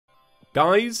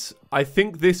Guys, I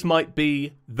think this might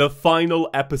be the final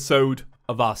episode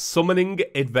of our summoning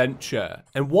adventure.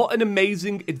 And what an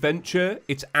amazing adventure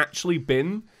it's actually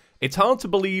been. It's hard to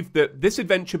believe that this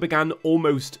adventure began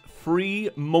almost 3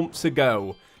 months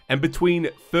ago. And between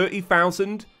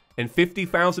 30,000 and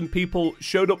 50,000 people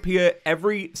showed up here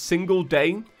every single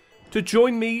day to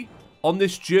join me on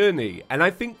this journey. And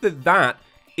I think that that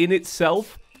in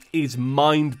itself is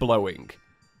mind-blowing.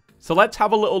 So let's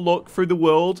have a little look through the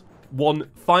world one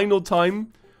final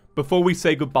time before we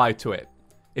say goodbye to it.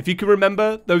 If you can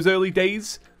remember those early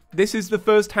days, this is the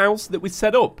first house that we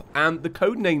set up, and the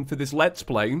code name for this Let's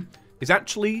Play is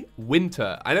actually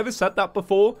Winter. I never said that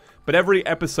before, but every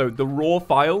episode, the raw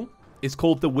file is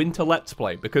called the Winter Let's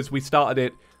Play because we started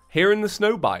it here in the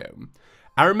snow biome.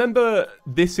 I remember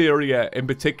this area in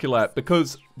particular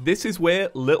because this is where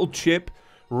little Chip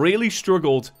really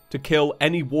struggled to kill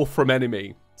any wolf from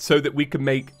enemy, so that we can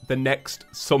make the next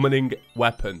summoning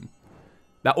weapon.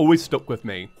 That always stuck with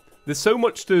me. There's so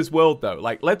much to this world though.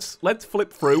 Like, let's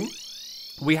flip through.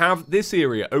 We have this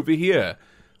area over here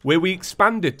where we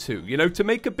expanded to, you know, to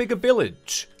make a bigger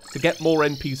village, to get more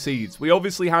NPCs. We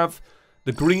obviously have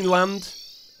the Greenland.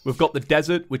 We've got the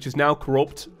desert, which is now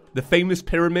corrupt. The famous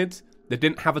pyramid that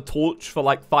didn't have a torch for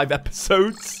like 5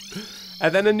 episodes.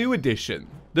 And then a new addition,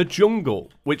 the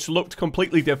jungle, which looked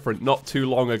completely different not too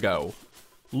long ago.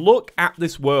 Look at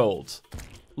this world.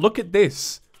 Look at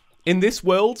this. In this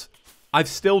world, I've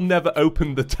still never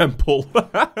opened the temple.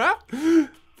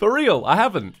 For real, I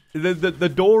haven't.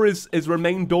 The door is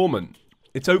remained dormant.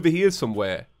 It's over here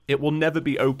somewhere. It will never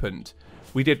be opened.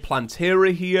 We did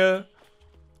Plantera here.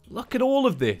 Look at all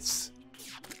of this.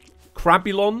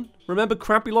 Crabulon. Remember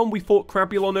Crabulon? We fought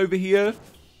Crabulon over here.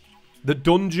 The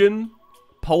dungeon.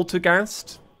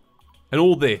 Poltergeist. And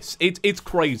all this. It's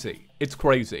crazy. It's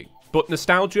crazy. But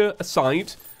nostalgia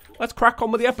aside, let's crack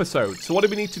on with the episode. So what do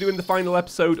we need to do in the final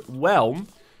episode? Well,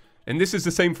 and this is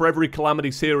the same for every Calamity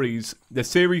series, the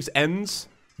series ends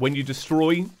when you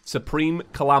destroy Supreme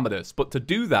Calamitous. But to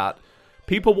do that,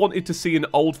 people wanted to see an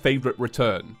old favourite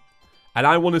return. And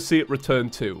I want to see it return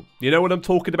too. You know what I'm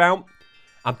talking about?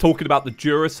 I'm talking about the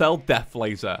Duracell Death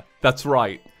Laser. That's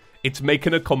right. It's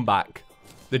making a comeback.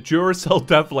 The Duracell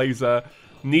Death Laser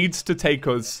needs to take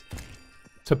us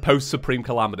to post-Supreme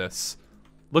Calamitous.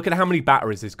 Look at how many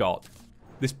batteries it's got.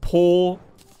 This poor,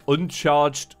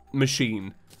 uncharged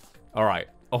machine. Alright,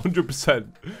 100%.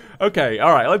 Okay,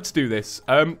 alright, let's do this.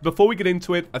 Before we get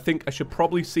into it, I think I should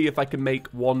probably see if I can make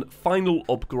one final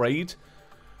upgrade.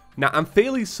 Now, I'm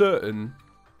fairly certain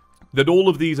that all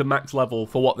of these are max level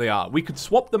for what they are. We could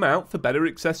swap them out for better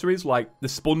accessories like the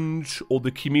sponge or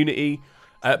the community.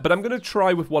 But I'm going to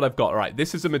try with what I've got. Alright,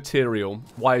 this is a material.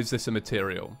 Why is this a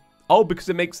material? Oh, because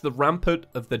it makes the rampart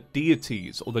of the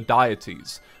deities, or the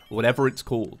deities, or whatever it's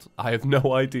called. I have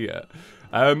no idea.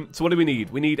 So what do we need?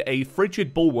 We need a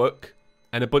frigid bulwark,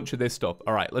 and a bunch of this stuff.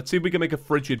 Alright, let's see if we can make a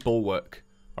frigid bulwark.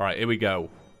 Alright, here we go.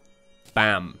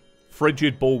 Bam.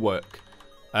 Frigid bulwark.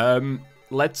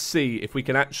 Let's see if we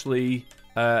can actually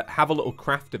have a little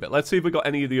craft of it. Let's see if we've got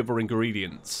any of the other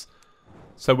ingredients.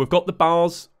 So we've got the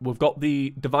bars, we've got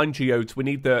the divine geodes, we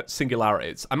need the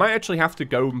singularities. I might actually have to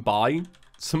go and buy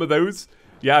some of those.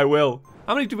 Yeah, I will.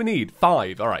 How many do we need?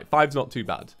 5. Alright, 5's not too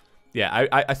bad. Yeah,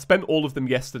 I spent all of them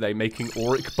yesterday making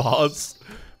auric bars.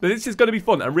 But this is going to be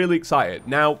fun. I'm really excited.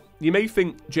 Now, you may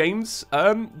think, James,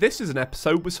 this is an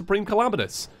episode with Supreme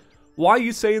Calamitous. Why are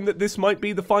you saying that this might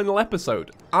be the final episode?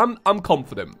 I'm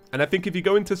confident. And I think if you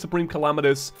go into Supreme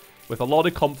Calamitous with a lot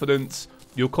of confidence,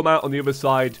 you'll come out on the other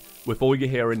side with all your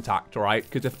hair intact, alright?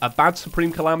 Because if a bad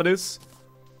Supreme Calamitous,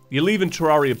 you're leaving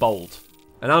Terraria bold.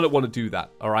 And I don't want to do that,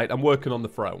 alright? I'm working on the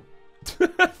throw.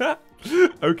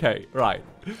 Okay, right.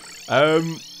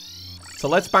 So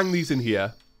let's bang these in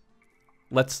here.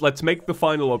 Let's make the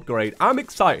final upgrade. I'm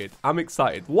excited. I'm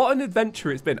excited. What an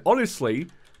adventure it's been. Honestly,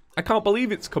 I can't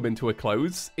believe it's coming to a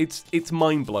close. It's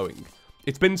mind-blowing.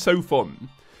 It's been so fun.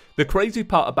 The crazy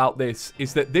part about this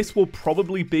is that this will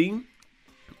probably be,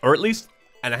 or at least,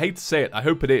 and I hate to say it, I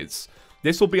hope it is,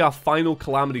 this will be our final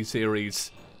Calamity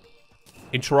series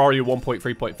in Terraria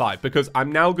 1.3.5, because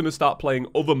I'm now going to start playing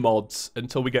other mods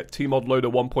until we get Tmod Loader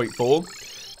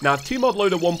 1.4. Now, if Tmod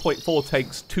Loader 1.4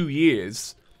 takes 2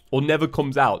 years, or never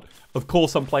comes out, of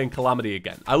course I'm playing Calamity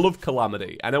again. I love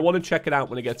Calamity, and I want to check it out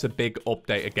when it gets a big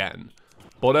update again.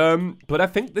 But I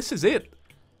think this is it.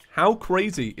 How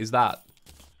crazy is that?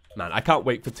 Man, I can't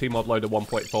wait for Tmod Loader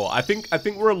 1.4. I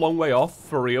think we're a long way off,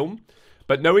 for real.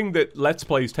 But knowing that Let's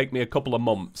Plays take me a couple of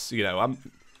months, you know,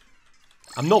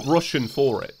 I'm not rushing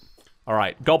for it. All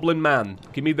right, Goblin Man,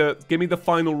 give me the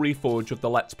final reforge of the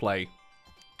Let's Play.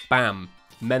 Bam,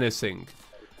 menacing.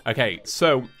 Okay,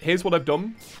 so here's what I've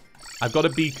done. I've got a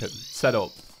beacon set up,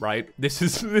 right? This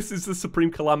is the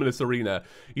Supreme Calamitous Arena.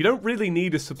 You don't really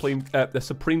need a the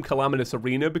Supreme Calamitous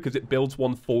Arena because it builds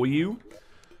one for you.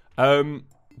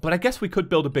 But I guess we could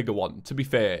build a bigger one, to be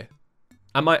fair.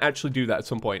 I might actually do that at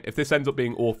some point if this ends up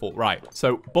being awful. Right,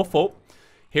 so buff up.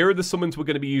 Here are the summons we're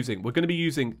going to be using. We're going to be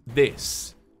using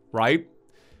this, right?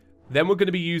 Then we're going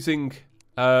to be using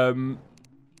UFOs.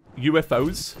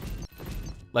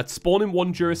 Let's spawn in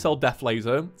one Duracell Death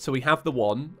Laser, so we have the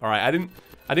one. All right,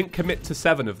 I didn't commit to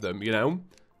 7 of them, you know?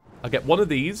 I'll get one of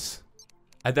these,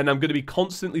 and then I'm going to be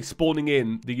constantly spawning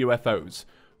in the UFOs.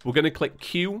 We're going to click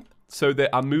Q so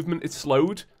that our movement is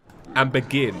slowed, and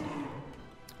begin.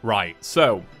 Right,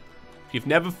 so, if you've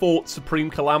never fought Supreme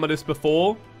Calamitous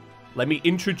before, let me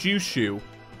introduce you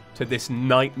to this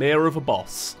nightmare of a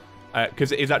boss.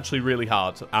 Because it is actually really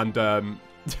hard, and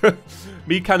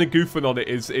me kind of goofing on it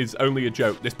is only a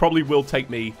joke. This probably will take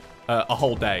me a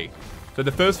whole day. So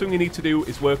the first thing we need to do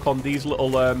is work on these little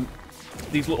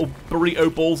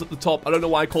burrito balls at the top. I don't know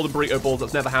why I call them burrito balls.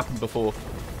 That's never happened before.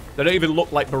 They don't even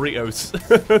look like burritos.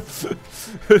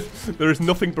 There is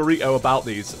nothing burrito about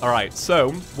these. All right,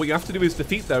 so what you have to do is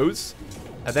defeat those,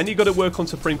 and then you got to work on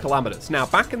Supreme Calamitous. Now,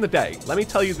 back in the day, let me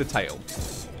tell you the tale.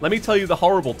 Let me tell you the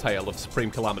horrible tale of Supreme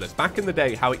Calamitous. Back in the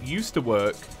day, how it used to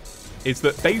work is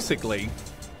that basically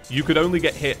you could only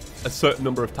get hit a certain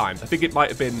number of times. I think it might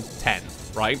have been 10,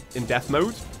 right, in death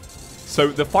mode. So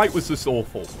the fight was just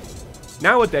awful.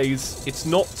 Nowadays, it's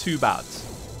not too bad.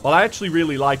 Well, I actually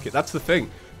really like it. That's the thing.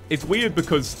 It's weird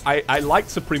because I like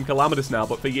Supreme Calamitous now,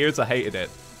 but for years I hated it.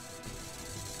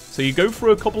 So you go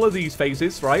through a couple of these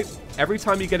phases, right? Every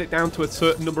time you get it down to a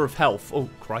certain number of health. Oh,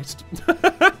 Christ.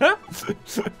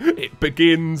 It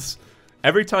begins.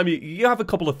 Every time you have a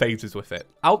couple of phases with it.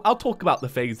 I'll talk about the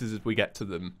phases as we get to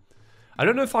them. I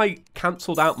don't know if I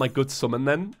cancelled out my good summon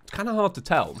then. It's kind of hard to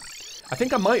tell. I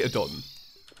think I might have done.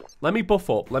 Let me buff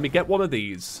up. Let me get one of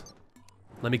these.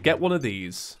 Let me get one of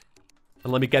these.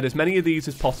 And let me get as many of these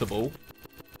as possible.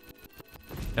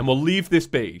 And we'll leave this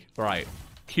be. Right.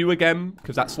 Q again,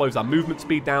 because that slows our movement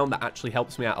speed down. That actually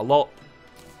helps me out a lot.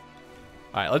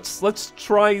 Alright, let's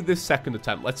try this second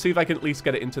attempt. Let's see if I can at least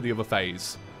get it into the other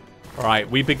phase. Alright,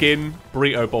 we begin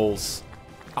burrito balls.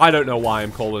 I don't know why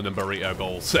I'm calling them burrito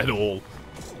balls at all.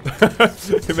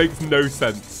 It makes no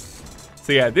sense.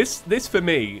 So yeah, this for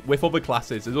me, with other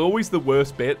classes, is always the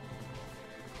worst bit.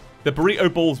 The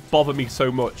burrito balls bother me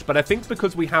so much, but I think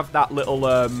because we have that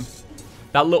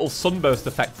little sunburst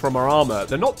effect from our armor,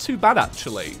 they're not too bad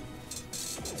actually.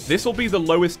 This will be the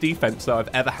lowest defense that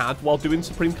I've ever had while doing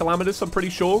Supreme Calamitous, I'm pretty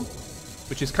sure,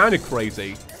 which is kind of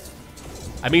crazy.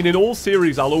 I mean, in all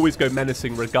series, I'll always go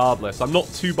menacing regardless. I'm not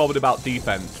too bothered about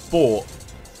defense, but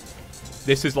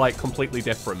this is like completely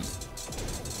different.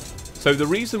 So the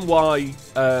reason why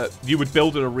you would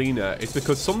build an arena is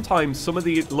because sometimes some of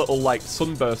the little like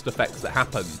sunburst effects that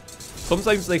happen,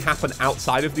 sometimes they happen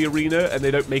outside of the arena and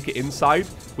they don't make it inside,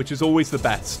 which is always the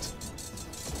best.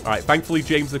 Alright, thankfully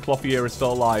James the Clothier is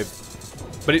still alive.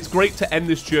 But it's great to end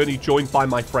this journey joined by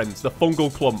my friends, the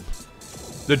Fungal Clump,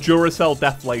 the Duracell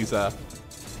Death Laser.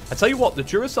 I tell you what, the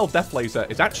Duracell Death Laser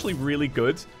is actually really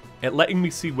good at letting me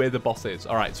see where the boss is.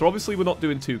 Alright, so obviously we're not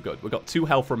doing too good. We've got 2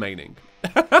 health remaining.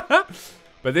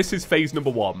 But this is phase number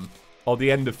 1, or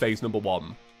the end of phase number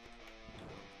 1.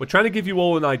 We're trying to give you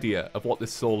all an idea of what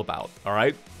this is all about,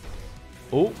 alright?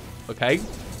 Oh, okay.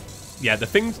 Yeah, the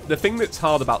thing that's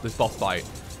hard about this boss fight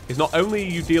is not only are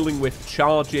you dealing with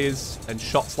charges and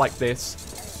shots like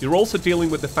this, you're also dealing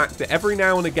with the fact that every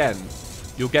now and again,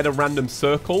 you'll get a random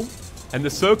circle, and the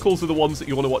circles are the ones that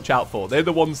you want to watch out for. They're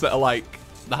the ones that are, like,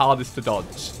 the hardest to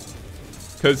dodge.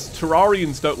 Because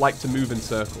Terrarians don't like to move in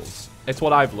circles. It's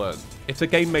what I've learned. It's a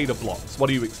game made of blocks. What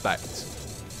do you expect?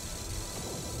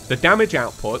 The damage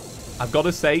output, I've got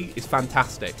to say, is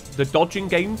fantastic. The dodging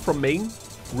game from me,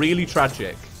 really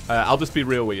tragic. I'll just be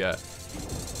real with you.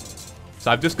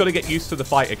 So I've just got to get used to the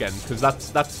fight again, because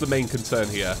that's the main concern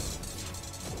here.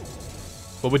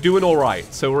 But we're doing all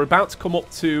right. So we're about to come up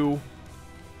to...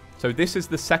 So this is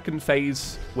the second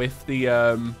phase with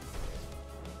the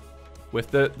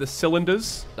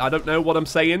cylinders. I don't know what I'm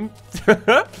saying.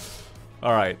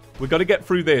 All right, we got to get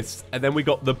through this, and then we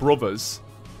got the brothers.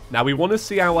 Now we want to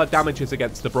see how our damage is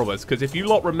against the brothers, because if you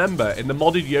lot remember in the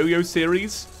modded yo-yo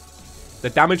series,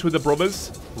 the damage with the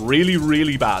brothers really,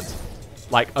 really bad,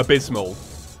 like abysmal.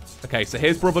 Okay, so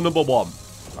here's brother number 1. All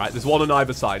right, there's one on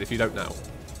either side if you don't know.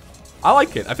 I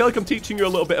like it. I feel like I'm teaching you a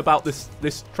little bit about this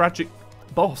tragic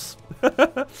boss.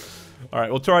 All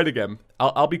right, we'll try it again.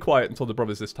 I'll be quiet until the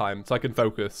brothers this time, so I can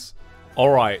focus.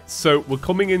 Alright, so we're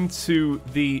coming into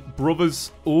the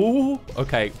Brothers... Ooh,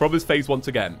 okay, Brothers phase once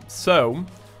again. So,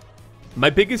 my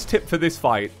biggest tip for this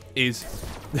fight is...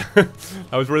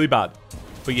 that was really bad.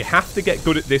 But you have to get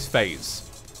good at this phase.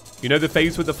 You know the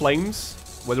phase with the flames?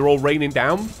 Where they're all raining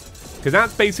down? Because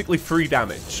that's basically free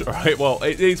damage, alright? Well,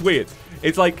 it's weird.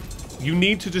 It's like, you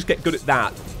need to just get good at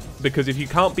that. Because if you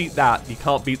can't beat that, you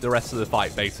can't beat the rest of the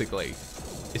fight, basically.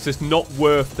 It's just not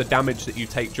worth the damage that you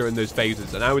take during those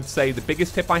phases. And I would say the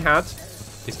biggest tip I had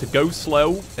is to go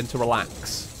slow and to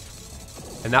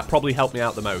relax. And that probably helped me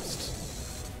out the most.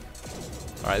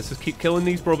 Alright, let's just keep killing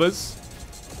these brothers.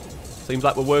 Seems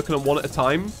like we're working on one at a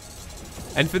time.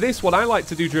 And for this, what I like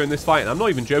to do during this fight, and I'm not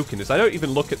even joking, is I don't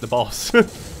even look at the boss.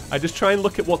 I just try and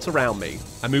look at what's around me.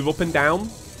 I move up and down.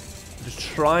 Just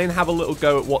try and have a little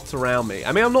go at what's around me.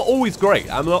 I mean, I'm not always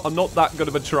great. I'm not that good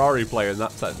of a Terraria player in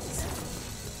that sense.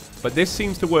 But this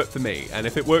seems to work for me, and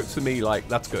if it works for me, like,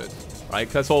 that's good, right?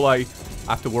 That's all I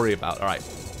have to worry about. All right,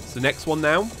 it's the next one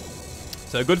now.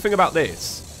 So a good thing about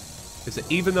this is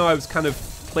that even though I was kind of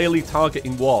clearly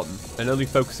targeting one and only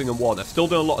focusing on one, I've still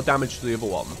done a lot of damage to the other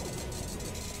one.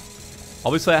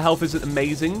 Obviously, our health isn't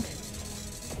amazing,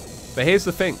 but here's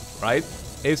the thing, right?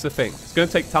 Here's the thing. It's going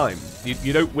to take time.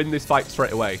 You don't win this fight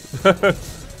straight away.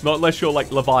 Not unless you're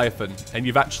like Leviathan and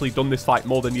you've actually done this fight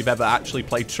more than you've ever actually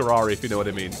played Terraria, if you know what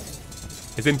I mean.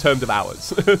 It's in terms of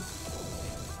hours.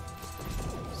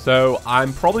 So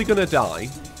I'm probably going to die,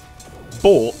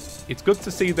 but it's good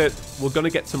to see that we're going to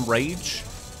get some rage.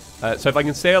 So if I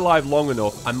can stay alive long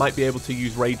enough, I might be able to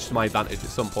use rage to my advantage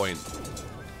at some point.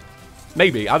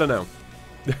 Maybe, I don't know.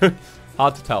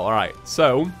 Hard to tell. Alright,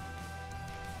 so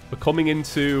we're coming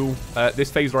into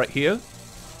this phase right here.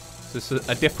 This is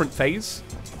a different phase,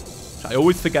 which I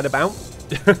always forget about.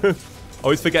 I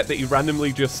always forget that you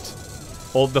randomly just,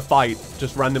 or the fight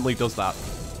just randomly does that.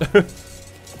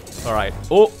 Alright.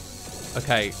 Oh,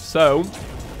 okay, so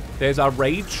there's our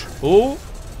rage. Oh,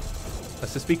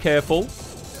 let's just be careful.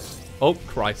 Oh,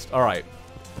 Christ. Alright.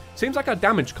 Seems like our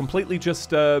damage completely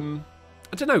just, I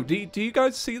don't know. Do you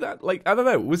guys see that? Like, I don't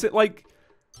know. Was it like,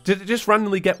 did it just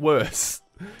randomly get worse?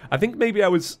 I think maybe I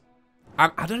was...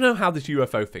 I don't know how this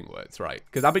UFO thing works, right?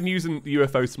 Because I've been using the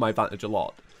UFOs to my advantage a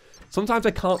lot. Sometimes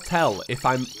I can't tell if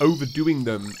I'm overdoing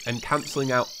them and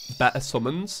cancelling out better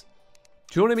summons.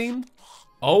 Do you know what I mean?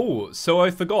 Oh, so I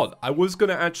forgot. I was going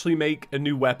to actually make a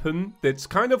new weapon that's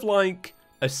kind of like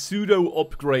a pseudo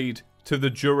upgrade to the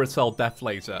Duracell Death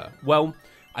Laser. Well,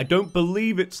 I don't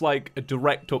believe it's like a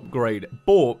direct upgrade,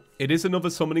 but it is another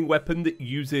summoning weapon that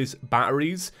uses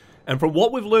batteries. And from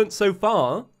what we've learned so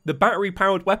far, the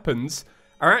battery-powered weapons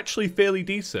are actually fairly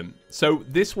decent. So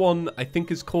this one, I think,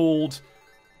 is called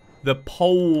the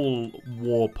Pole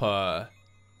Warper.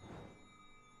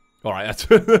 Alright,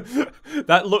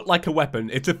 that looked like a weapon.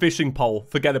 It's a fishing pole.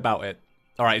 Forget about it.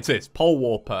 Alright, it's this. Pole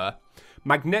Warper.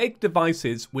 Magnetic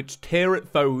devices which tear at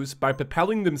foes by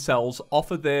propelling themselves off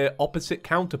of their opposite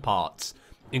counterparts.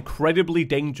 Incredibly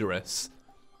dangerous.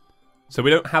 So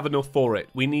we don't have enough for it.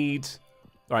 We need...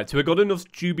 Alright, so we've got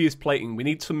enough dubious plating. We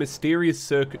need some mysterious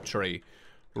circuitry.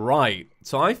 Right,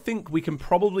 so I think we can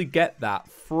probably get that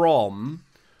from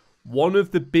one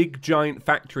of the big giant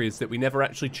factories that we never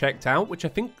actually checked out, which I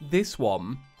think this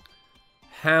one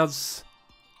has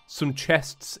some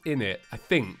chests in it, I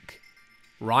think.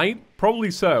 Right?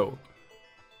 Probably so.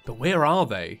 But where are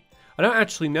they? I don't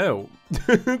actually know.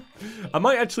 I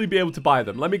might actually be able to buy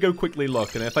them. Let me go quickly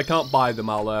look, and if I can't buy them,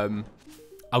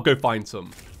 I'll go find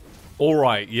some.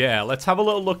 Alright, yeah, let's have a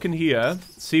little look in here,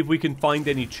 see if we can find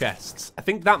any chests. I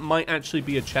think that might actually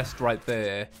be a chest right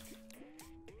there.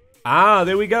 Ah,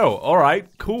 there we go. Alright,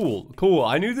 cool, cool.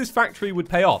 I knew this factory would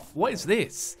pay off. What is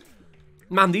this?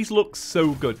 Man, these look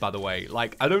so good, by the way.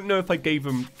 Like, I don't know if I gave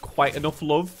them quite enough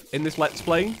love in this Let's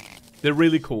Play. They're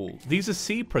really cool. These are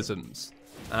sea prisms.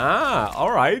 Ah,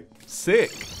 alright,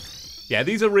 sick. Yeah,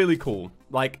 these are really cool.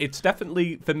 Like, it's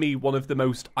definitely, for me, one of the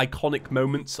most iconic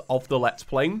moments of the Let's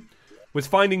Play. Was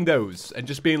finding those and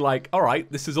just being like, all right,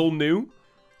 this is all new.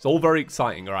 It's all very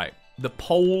exciting. All right, the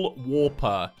Pole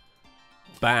Warper.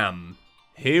 Bam.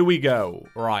 Here we go.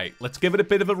 All right, let's give it a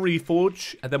bit of a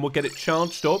reforge, and then we'll get it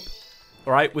charged up.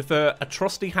 All right, with a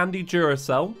trusty, handy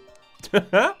Duracell.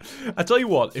 I tell you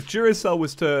what, if Duracell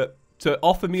was to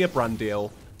offer me a brand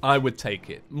deal, I would take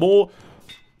it. Do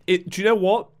you know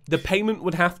what? The payment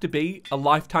would have to be a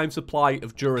lifetime supply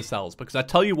of Duracells, because I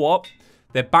tell you what,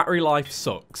 their battery life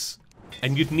sucks.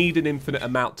 And you'd need an infinite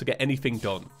amount to get anything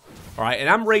done. Alright, and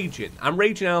I'm raging. I'm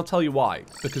raging, and I'll tell you why.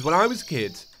 Because when I was a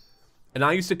kid, and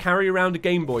I used to carry around a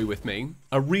Game Boy with me,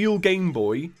 a real Game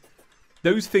Boy,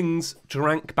 those things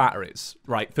drank batteries,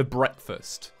 right, for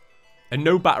breakfast. and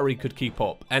no battery could keep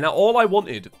up. And all I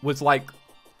wanted was like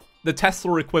the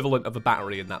Tesla equivalent of a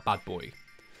battery in that bad boy.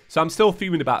 So I'm still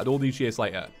fuming about it all these years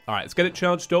later. All right, let's get it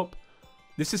charged up.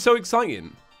 This is so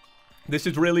exciting. This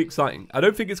is really exciting. I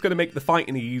don't think it's going to make the fight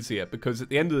any easier because at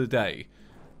the end of the day,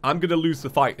 I'm going to lose the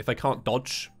fight if I can't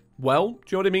dodge well. Do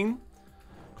you know what I mean?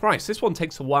 Christ, this one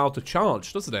takes a while to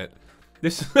charge, doesn't it?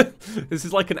 This, this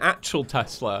is like an actual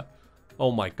Tesla.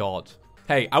 Oh my god.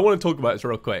 Hey, I want to talk about this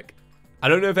real quick. I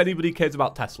don't know if anybody cares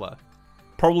about Tesla.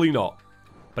 Probably not.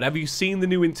 But have you seen the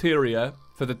new interior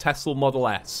for the Tesla Model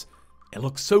S? It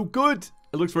looks so good.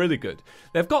 It looks really good.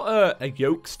 They've got a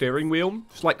yoke steering wheel.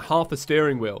 It's like half a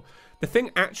steering wheel. The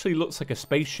thing actually looks like a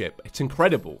spaceship. It's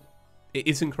incredible. It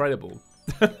is incredible.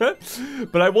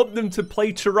 But I want them to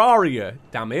play Terraria,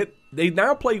 damn it. They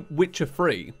now play Witcher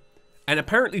 3 and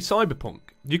apparently Cyberpunk.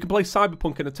 You can play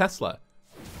Cyberpunk in a Tesla.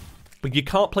 But you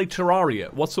can't play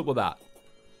Terraria. What's up with that?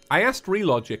 I asked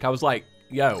Relogic, I was like,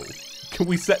 yo, can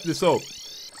we set this up?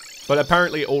 But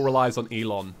apparently it all relies on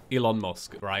Elon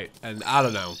Musk, right? And I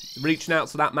don't know. Reaching out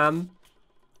to that man,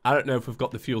 I don't know if we've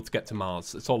got the fuel to get to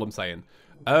Mars. That's all I'm saying.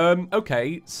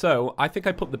 Okay, so I think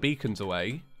I put the beacons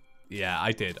away. Yeah,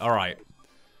 I did. All right.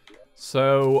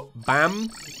 So, bam.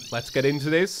 Let's get into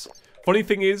this. Funny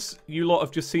thing is, you lot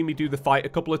have just seen me do the fight a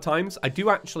couple of times. I do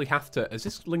actually have to... Has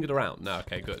this lingered around? No,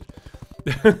 okay, good.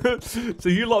 So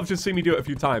you lot have just seen me do it a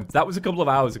few times. That was a couple of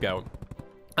hours ago.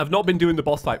 I've not been doing the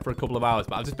boss fight for a couple of hours,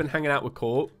 but I've just been hanging out with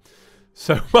Court.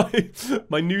 So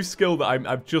my new skill that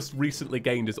I've just recently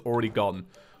gained is already gone.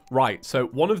 Right, so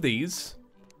one of these...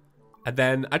 And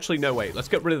then, actually, no, wait. Let's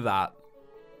get rid of that.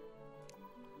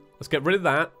 Let's get rid of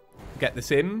that. Get this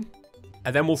in.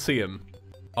 And then we'll see them.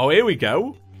 Oh, here we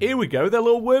go. Here we go. They're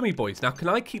little wormy boys. Now, can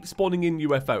I keep spawning in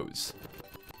UFOs?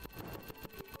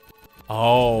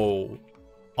 Oh.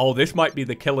 Oh, this might be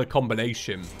the killer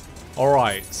combination. All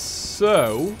right.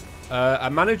 So,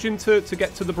 I'm managing to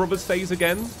get to the brothers phase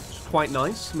again. Which is quite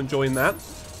nice. I'm enjoying that.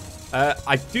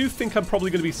 I do think I'm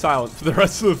probably going to be silent for the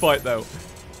rest of the fight, though.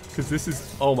 Because this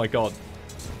is... Oh, my God.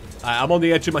 I'm on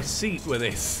the edge of my seat with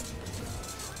this.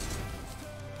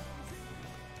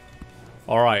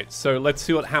 Alright, so let's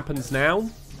see what happens now.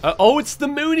 Oh, it's the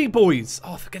Mooney Boys!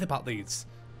 Oh, forget about these.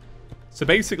 So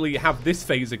basically, you have this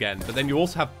phase again, but then you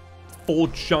also have 4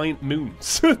 giant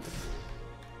moons.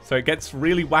 So it gets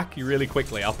really wacky really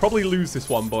quickly. I'll probably lose this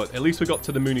one, but at least we got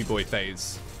to the Mooney Boy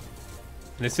phase.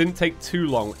 And this didn't take too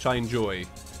long, which I enjoy.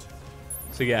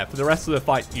 So yeah, for the rest of the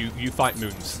fight, you fight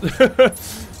moons.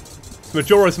 It's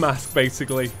Majora's Mask,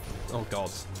 basically. Oh,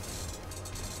 God.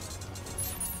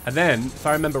 And then, if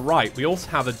I remember right, we also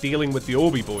have a dealing with the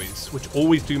Orby Boys, which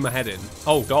always do my head in.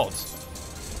 Oh, God.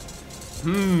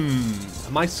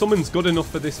 Are my summons good enough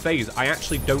for this phase? I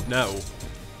actually don't know.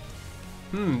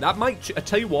 That might... I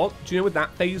tell you what, do you know with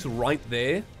that phase right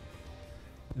there?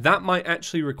 That might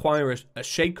actually require a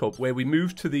shake-up where we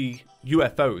move to the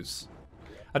UFOs.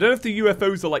 I don't know if the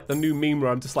UFOs are like the new meme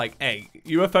where I'm just like, hey,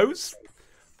 UFOs?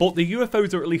 But the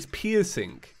UFOs are at least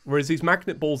piercing, whereas these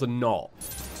magnet balls are not.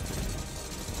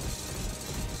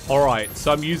 Alright,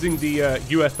 so I'm using the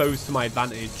UFOs to my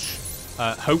advantage,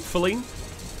 hopefully.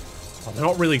 Oh, they're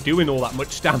not really doing all that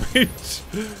much damage.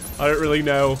 I don't really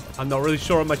know. I'm not really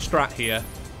sure on my strat here.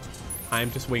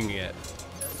 I'm just winging it.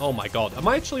 Oh my god, am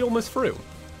I actually almost through?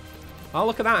 Oh,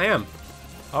 look at that, I am.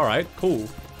 Alright, cool.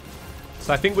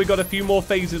 So I think we've got a few more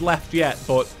phases left yet,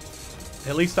 but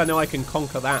at least I know I can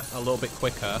conquer that a little bit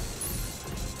quicker.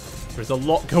 There's a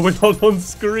lot going on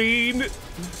screen.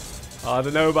 Oh, I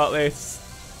don't know about this.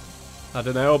 I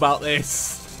don't know about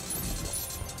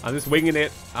this. I'm just winging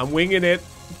it. I'm winging it.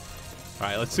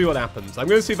 Alright, let's see what happens. I'm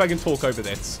going to see if I can talk over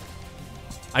this.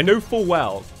 I know full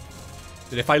well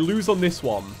that if I lose on this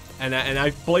one, and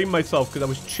I blame myself because I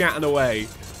was chatting away,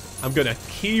 I'm going to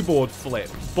keyboard flip,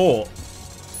 but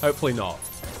hopefully not.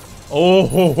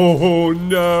 Oh,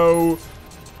 no.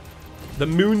 The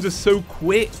moons are so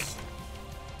quick.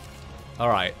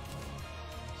 Alright.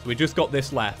 So we just got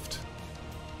this left.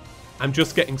 I'm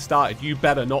just getting started. You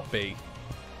better not be.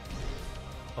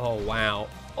 Oh, wow.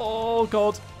 Oh,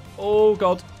 God. Oh,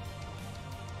 God.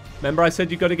 Remember I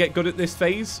said you got to get good at this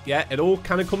phase? Yeah, it all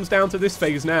kind of comes down to this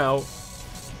phase now.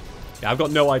 Yeah, I've got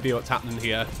no idea what's happening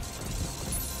here.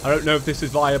 I don't know if this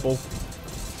is viable.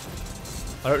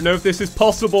 I don't know if this is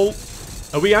possible.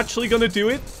 Are we actually going to do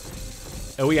it?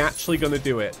 Are we actually going to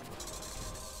do it?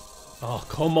 Oh,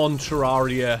 come on,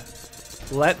 Terraria.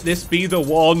 Let this be the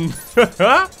one.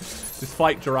 This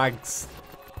fight drags.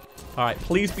 Alright,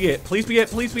 please be it. Please be it.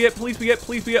 Please be it. Please be it.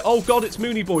 Please be it. Oh, God, it's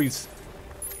Mooney Boys.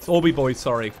 It's Orby Boys,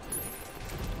 sorry.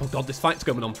 Oh, God, this fight's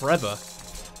going on forever.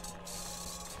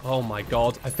 Oh my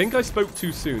god. I think I spoke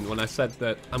too soon when I said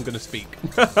that I'm going to speak.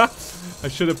 I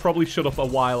should have probably shut up a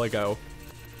while ago.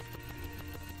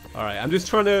 Alright, I'm just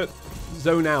trying to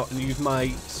zone out and use my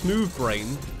smooth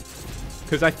brain.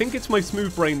 Because I think it's my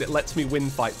smooth brain that lets me win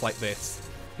fights like this.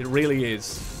 It really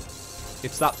is.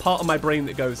 It's that part of my brain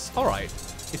that goes, alright,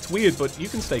 it's weird, but you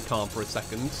can stay calm for a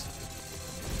second.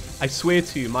 I swear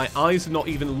to you, my eyes are not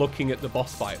even looking at the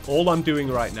boss fight. All I'm doing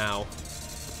right now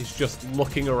is just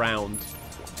looking around.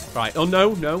 Right, oh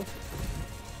no, no.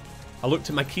 I looked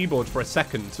at my keyboard for a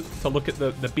second to look at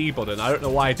the B button. I don't know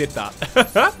why I did that.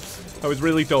 I was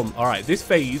really dumb. Alright, this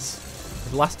phase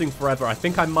is lasting forever. I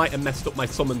think I might have messed up my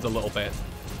summons a little bit.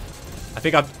 I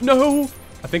think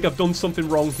I've done something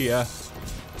wrong here.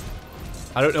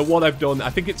 I don't know what I've done. I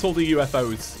think it's all the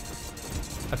UFOs.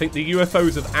 I think the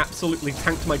UFOs have absolutely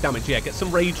tanked my damage. Yeah, get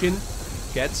some rage in.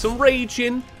 Get some rage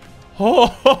in. Oh,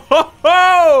 ho, ho,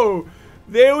 ho!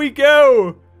 There we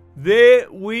go. There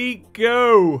we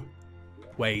go.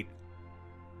 Wait.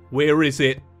 Where is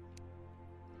it?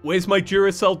 Where's my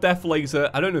Duracell Death Laser?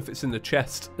 I don't know if it's in the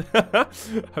chest. I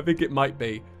think it might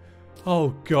be. Oh,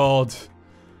 God.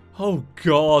 Oh,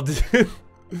 God. Do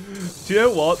you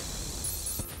know what?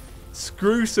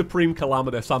 Screw Supreme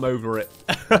Calamitous. I'm over it.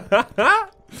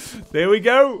 There we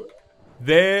go.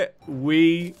 There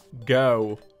we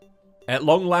go. At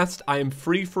long last, I am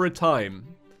free for a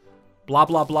time. Blah,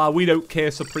 blah, blah. We don't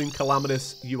care, Supreme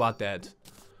Calamitous. You are dead.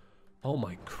 Oh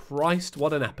my Christ,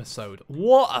 what an episode.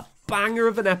 What a banger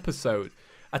of an episode.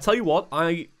 I tell you what,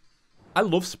 I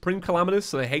love Supreme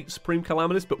Calamitous and I hate Supreme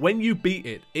Calamitous, but when you beat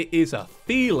it, it is a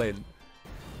feeling.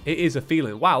 It is a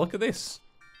feeling. Wow, look at this.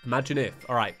 Imagine if.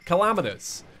 Alright,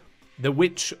 Calamitous. The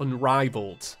Witch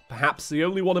Unrivaled. Perhaps the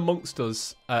only one amongst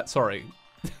us... sorry.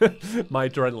 My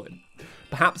adrenaline.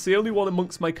 Perhaps the only one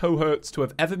amongst my cohorts to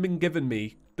have ever been given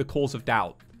me the cause of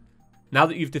doubt. Now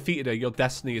that you've defeated her, your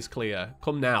destiny is clear.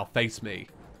 Come now, face me.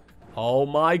 Oh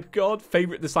my god,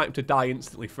 favourite this item to die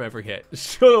instantly for every hit.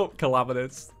 Shut up,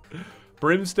 Calamitous.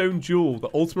 Brimstone Jewel, the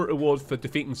ultimate reward for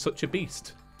defeating such a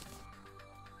beast.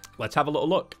 Let's have a little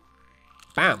look.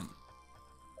 Bam.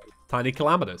 Tiny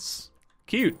Calamitous.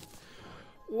 Cute.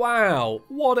 Wow,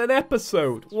 what an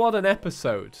episode. What an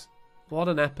episode. What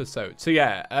an episode. So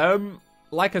yeah,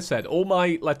 like I said, all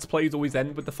my Let's Plays always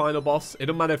end with the final boss. It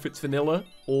doesn't matter if it's vanilla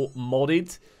or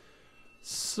modded.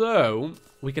 So,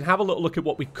 we can have a little look at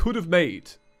what we could have made.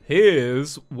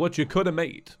 Here's what you could have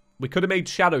made. We could have made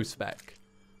Shadow Spec.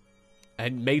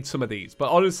 And made some of these.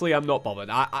 But honestly, I'm not bothered.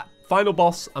 Final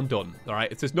boss, I'm done.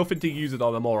 Alright, if there's nothing to use it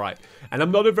on, I'm alright. And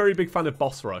I'm not a very big fan of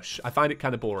boss rush. I find it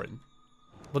kind of boring.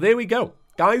 Well, there we go.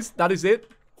 Guys, that is it.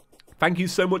 Thank you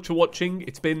so much for watching.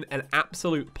 It's been an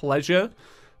absolute pleasure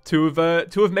to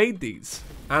have made these,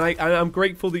 and I'm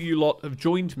grateful that you lot have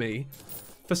joined me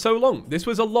for so long. This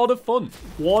was a lot of fun.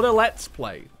 What a let's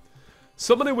play.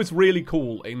 Something was really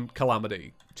cool in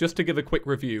Calamity. Just to give a quick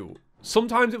review.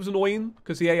 Sometimes it was annoying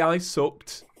because the AI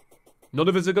sucked. None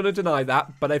of us are going to deny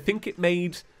that, but I think it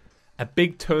made a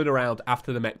big turnaround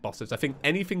after the mech bosses. I think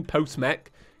anything post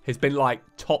mech has been like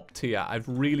top tier. I've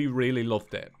really, really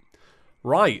loved it.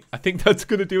 Right, I think that's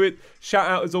going to do it. Shout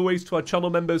out, as always, to our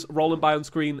channel members rolling by on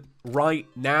screen right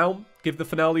now. Give the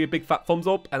finale a big fat thumbs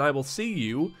up, and I will see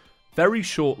you very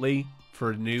shortly for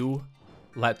a new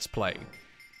Let's Play.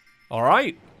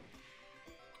 Alright,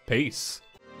 peace.